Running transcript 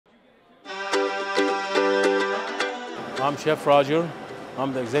I'm Chef Roger.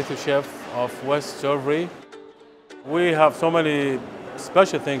 I'm the executive chef of West Servery. We have so many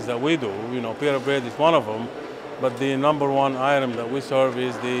special things that we do. You know, pita bread is one of them, but the number one item that we serve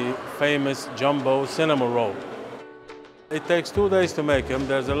is the famous jumbo cinnamon roll. It takes 2 days to make them.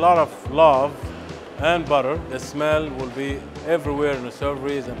 There's a lot of love and butter. The smell will be everywhere in the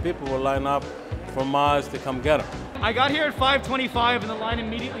serveries, and people will line up for miles to come get them. I got here at 5:25 and the line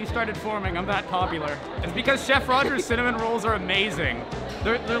immediately started forming. I'm that popular. It's because Chef Roger's cinnamon rolls are amazing.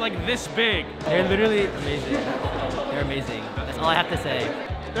 They're like this big. They're literally amazing. They're amazing. That's all I have to say.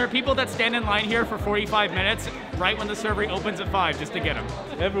 There are people that stand in line here for 45 minutes right when the servery opens at 5 just to get them.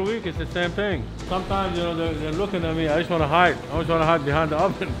 Every week it's the same thing. Sometimes, you know, they're looking at me. I just want to hide. I just want to hide behind the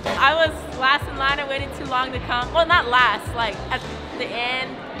oven. I was last in line. I waited too long to come. Well, not last, like at the end,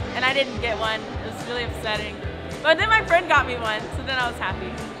 and I didn't get one. It was really upsetting. But then my friend got me one, so then I was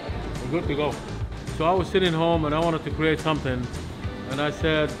happy. We're good to go. So I was sitting home and I wanted to create something, and I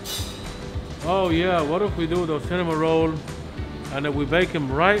said, oh yeah, what if we do those cinnamon rolls and then we bake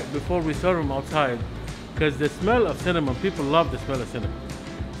them right before we serve them outside? Because the smell of cinnamon, people love the smell of cinnamon.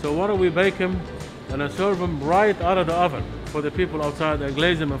 So why don't we bake them and then serve them right out of the oven for the people outside and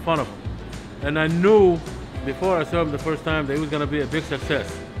glaze them in front of them. And I knew before I served them the first time that it was going to be a big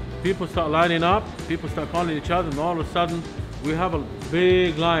success. People start lining up, people start calling each other, and all of a sudden we have a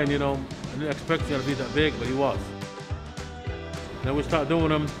big line, you know. I didn't expect it to be that big, but he was. Then we start doing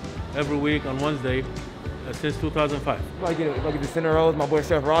them every week on Wednesday since 2005. If I get the cinnamon rolls, my boy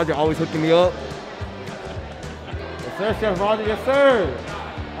Chef Roger always hooking me up. Yes sir, Chef Roger, yes sir.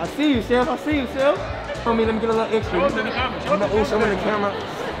 I see you, Chef, I see you, Chef. Let me get a little extra. Show them the camera. Show them the camera.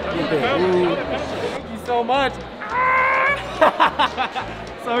 Thank you so much.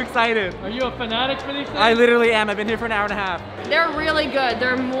 So excited. Are you a fanatic for these things? I literally am. I've been here for an hour and a half. They're really good.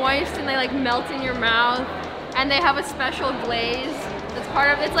 They're moist and they like melt in your mouth, and they have a special glaze that's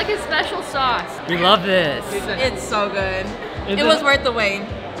part of it. It's like a special sauce. We love this. It's so good. It was worth the wait,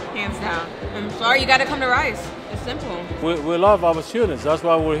 hands down. I'm sorry, you gotta come to Rice. It's simple. We love our students. That's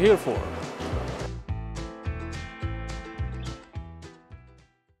what we're here for.